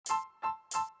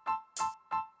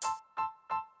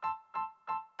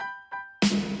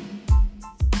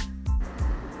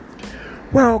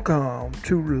Welcome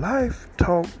to Life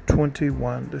Talk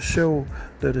 21, the show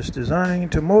that is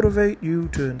designed to motivate you,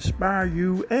 to inspire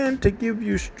you, and to give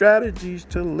you strategies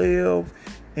to live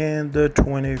in the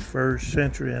 21st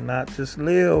century. And not just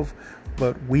live,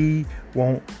 but we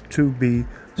want to be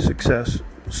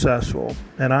successful.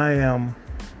 And I am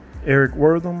Eric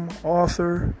Wortham,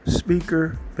 author,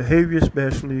 speaker, behavior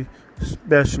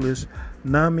specialist,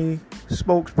 NAMI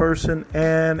spokesperson,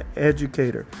 and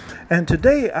educator. And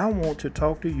today I want to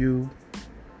talk to you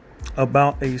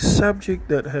about a subject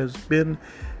that has been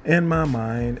in my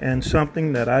mind and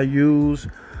something that I use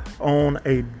on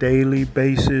a daily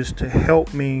basis to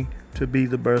help me to be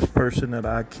the best person that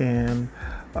I can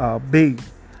be.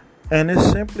 And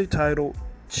it's simply titled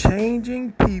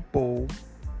Changing People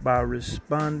by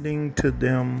Responding to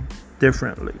Them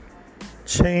Differently.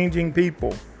 Changing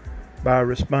people by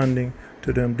responding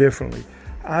to them differently.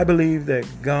 I believe that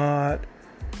God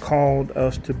called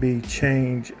us to be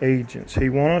change agents. He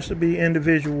wants us to be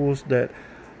individuals that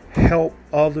help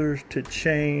others to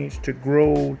change, to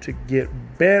grow, to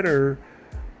get better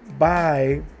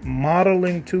by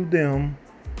modeling to them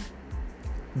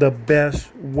the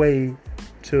best way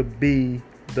to be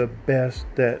the best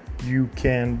that you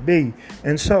can be.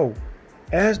 And so,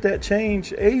 as that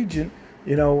change agent,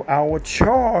 our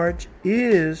charge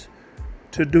is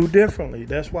to do differently.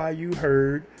 That's why you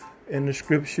heard in the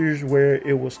scriptures where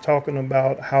it was talking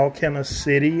about how can a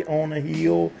city on a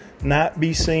hill not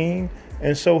be seen.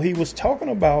 And so he was talking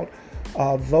about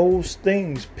those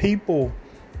things, people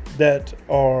that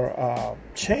are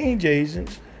change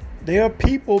agents. They are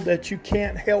people that you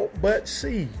can't help but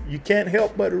see. You can't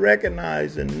help but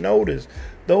recognize and notice.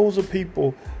 Those are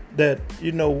people that,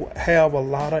 have a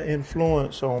lot of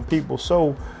influence on people.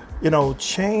 So,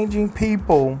 changing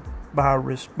people by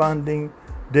responding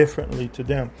differently to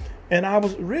them. And I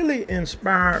was really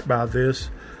inspired by this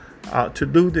to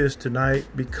do this tonight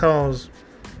because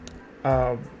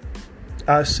I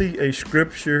see a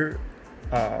scripture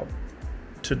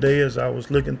today as I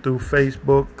was looking through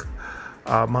Facebook.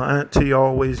 My auntie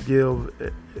always give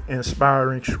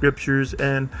inspiring scriptures,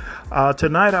 and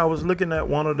tonight I was looking at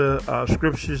one of the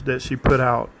scriptures that she put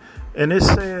out, and it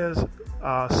says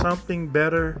something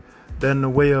better than the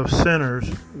way of sinners.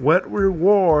 What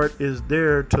reward is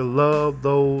there to love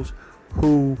those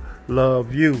who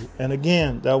love you? And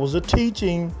again, that was a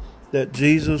teaching that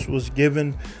Jesus was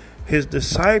giving his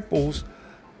disciples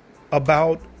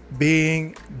about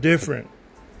being different.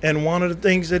 And one of the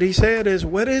things that he said is,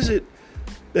 what is it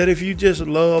that if you just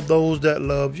love those that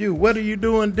love you, what are you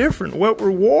doing different? What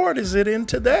reward is it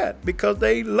into that? Because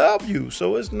they love you.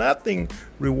 So it's nothing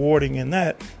rewarding in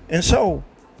that. And so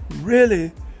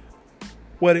really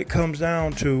what it comes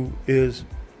down to is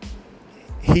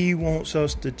he wants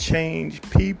us to change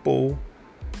people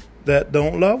that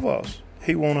don't love us.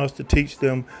 He wants us to teach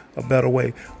them a better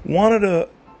way. One of the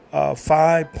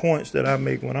 5 points that I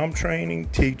make when I'm training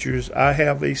teachers, I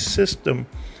have a system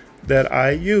that I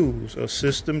use, a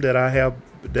system that I have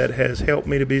that has helped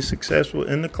me to be successful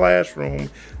in the classroom,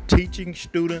 teaching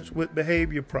students with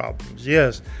behavior problems.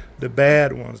 Yes, the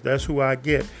bad ones. That's who I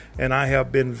get. And I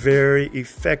have been very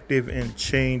effective in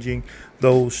changing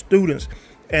those students.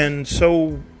 And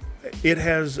so it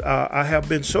has, I have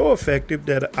been so effective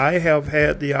that I have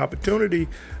had the opportunity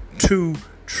to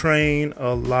train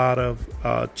a lot of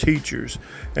teachers.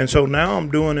 And so now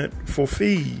I'm doing it for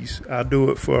fees. I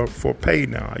do it for pay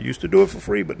now. I used to do it for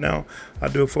free, but now I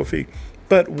do it for fee.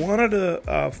 But one of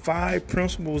the 5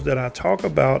 principles that I talk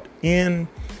about in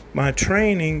my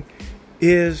training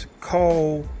is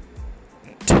called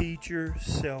teacher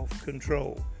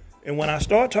self-control. And when I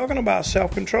start talking about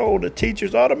self-control, the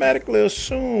teachers automatically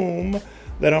assume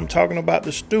that I'm talking about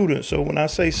the students. So when I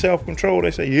say self-control,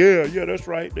 they say, yeah, that's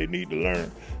right. They need to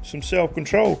learn some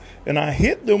self-control. And I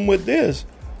hit them with this.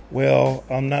 Well,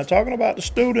 I'm not talking about the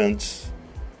students.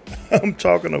 I'm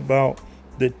talking about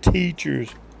the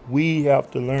teachers. We have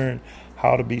to learn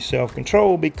how to be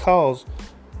self-controlled because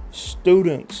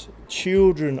students,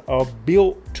 children are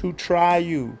built to try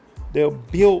you. They're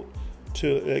built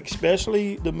to,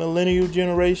 especially the millennial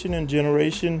generation and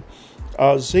generation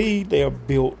Z, they are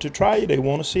built to try you. They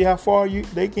want to see how far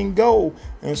they can go.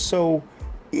 And so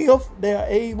if they're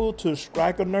able to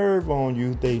strike a nerve on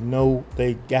you, they know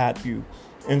they got you.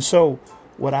 And so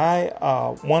what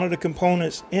one of the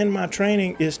components in my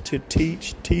training is to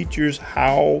teach teachers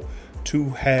how to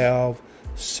have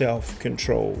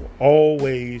self-control.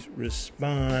 Always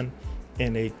respond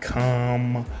in a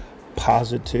calm,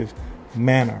 positive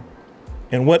manner.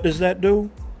 And what does that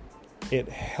do? It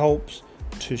helps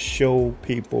to show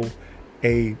people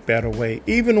a better way.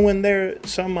 Even when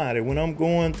when I'm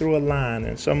going through a line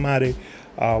and somebody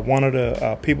one of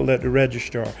the people at the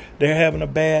registrar. They're having a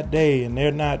bad day and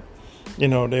they're not,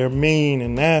 they're mean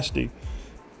and nasty.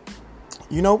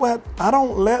 You know what? I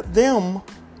don't let them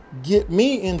get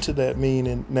me into that mean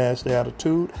and nasty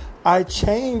attitude. I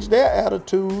change their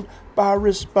attitude by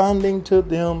responding to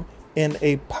them in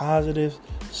a positive,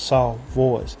 soft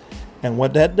voice. And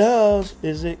what that does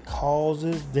is it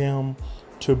causes them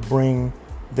to bring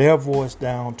their voice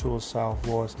down to a soft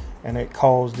voice, and it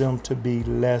causes them to be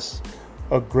less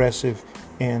aggressive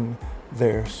in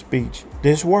their speech.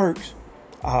 This works.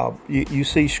 You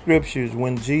see scriptures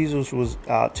when Jesus was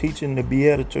teaching the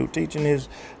Beatitude, teaching his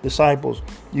disciples.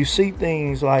 You see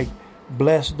things like,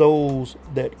 bless those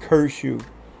that curse you.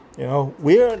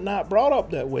 We're not brought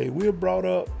up that way. We're brought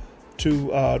up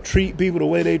to treat people the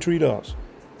way they treat us.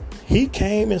 He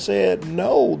came and said,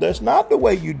 no, that's not the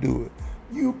way you do it.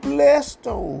 You bless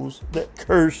those that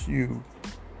curse you.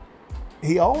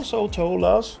 He also told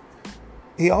us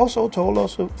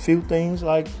a few things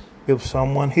like, if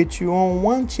someone hits you on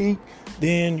one cheek,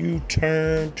 then you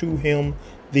turn to him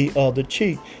the other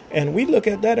cheek. And we look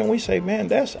at that and we say, man,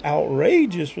 that's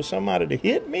outrageous for somebody to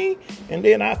hit me and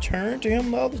then I turn to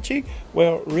him the other cheek.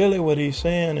 Well, really what he's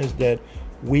saying is that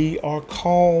we are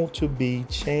called to be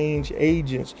change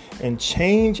agents, and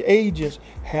change agents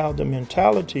have the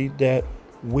mentality that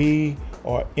we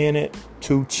are in it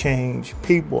to change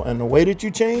people. And the way that you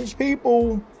change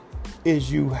people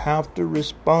is you have to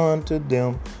respond to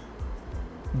them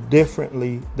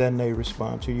differently than they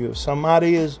respond to you. If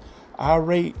somebody is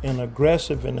irate and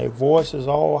aggressive and their voice is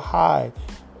all high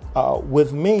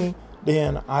with me,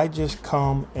 then I just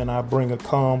come and I bring a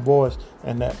calm voice,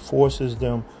 and that forces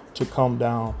them to come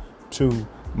down to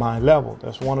my level.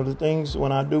 That's one of the things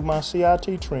when I do my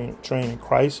CIT training,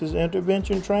 crisis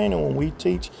intervention training, when we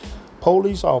teach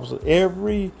police officers,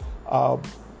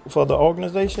 for the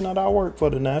organization that I work for,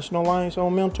 the National Alliance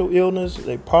on Mental Illness,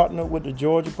 they partner with the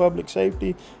Georgia Public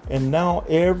Safety, and now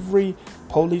every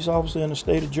police officer in the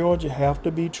state of Georgia have to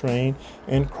be trained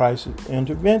in crisis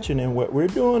intervention. And what we're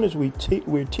doing is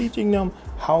we're teaching them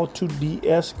how to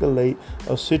de-escalate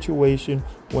a situation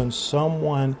when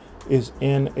someone is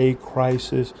in a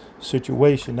crisis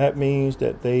situation. That means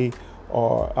that they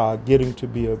are getting to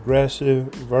be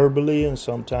aggressive verbally and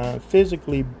sometimes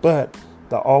physically, but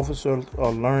the officers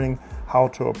are learning how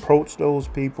to approach those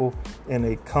people in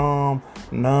a calm,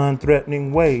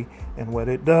 non-threatening way. And what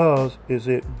it does is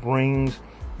it brings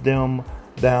them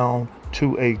down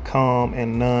to a calm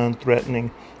and non-threatening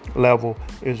level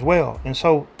as well. And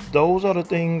so those are the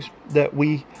things that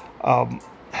we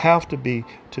have to be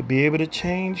able to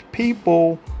change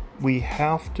people. We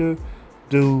have to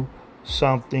do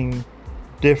something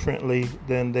differently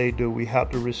than they do. We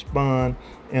have to respond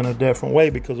in a different way,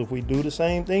 because if we do the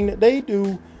same thing that they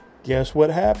do, guess what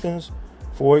happens?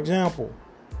 For example,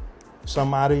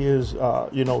 somebody is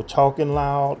talking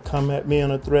loud, come at me in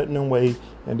a threatening way,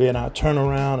 and then I turn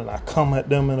around and I come at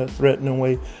them in a threatening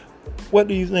way. What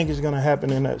do you think is going to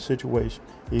happen in that situation?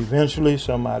 Eventually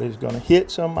somebody's going to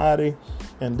hit somebody,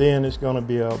 and then it's going to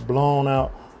be a blown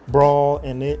out brawl.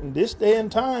 And in this day and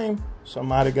time,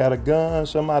 somebody got a gun,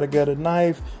 somebody got a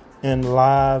knife, and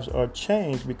lives are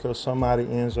changed because somebody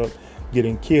ends up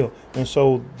getting killed. And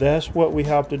so that's what we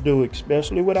have to do,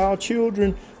 especially with our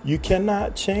children. You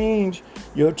cannot change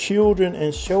your children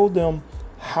and show them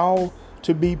how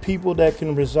to be people that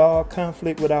can resolve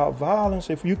conflict without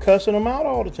violence if you cussing them out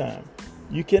all the time.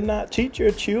 You cannot teach your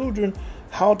children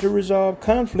how to resolve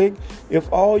conflict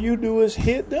if all you do is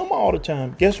hit them all the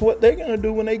time. Guess what they're going to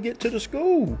do when they get to the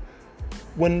school?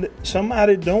 When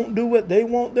somebody don't do what they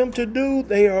want them to do,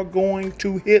 they are going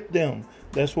to hit them.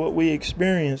 That's what we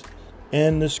experience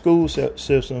in the school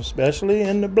system, especially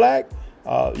in the black,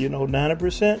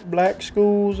 90% black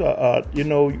schools.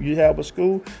 You have a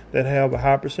school that have a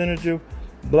high percentage of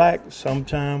black.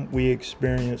 Sometimes we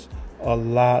experience a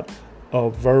lot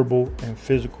of verbal and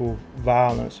physical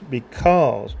violence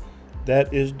because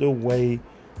that is the way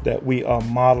that we are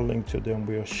modeling to them.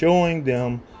 We are showing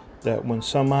them that when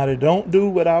somebody don't do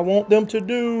what I want them to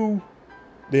do,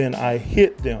 then I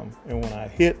hit them. And when I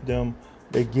hit them,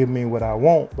 they give me what I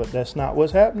want. But that's not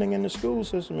what's happening in the school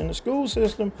system. In the school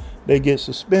system, they get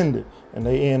suspended and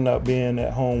they end up being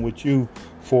at home with you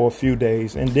for a few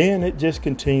days. And then it just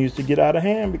continues to get out of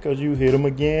hand because you hit them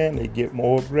again. They get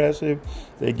more aggressive.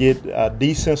 They get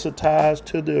desensitized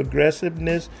to the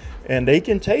aggressiveness, and they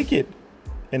can take it.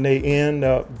 And they end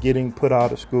up getting put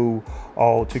out of school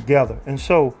altogether. And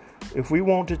so if we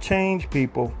want to change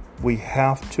people, we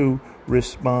have to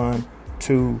respond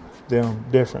to them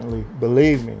differently.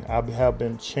 Believe me, I have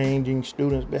been changing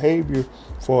students' behavior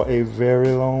for a very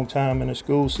long time in the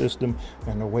school system.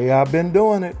 And the way I've been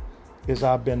doing it is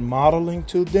I've been modeling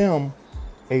to them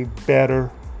a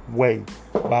better way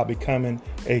by becoming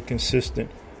a consistent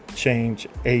change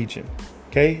agent.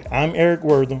 Okay, I'm Eric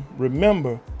Wortham.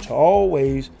 Remember to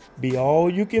always be all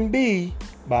you can be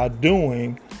by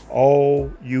doing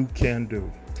all you can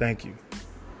do. Thank you.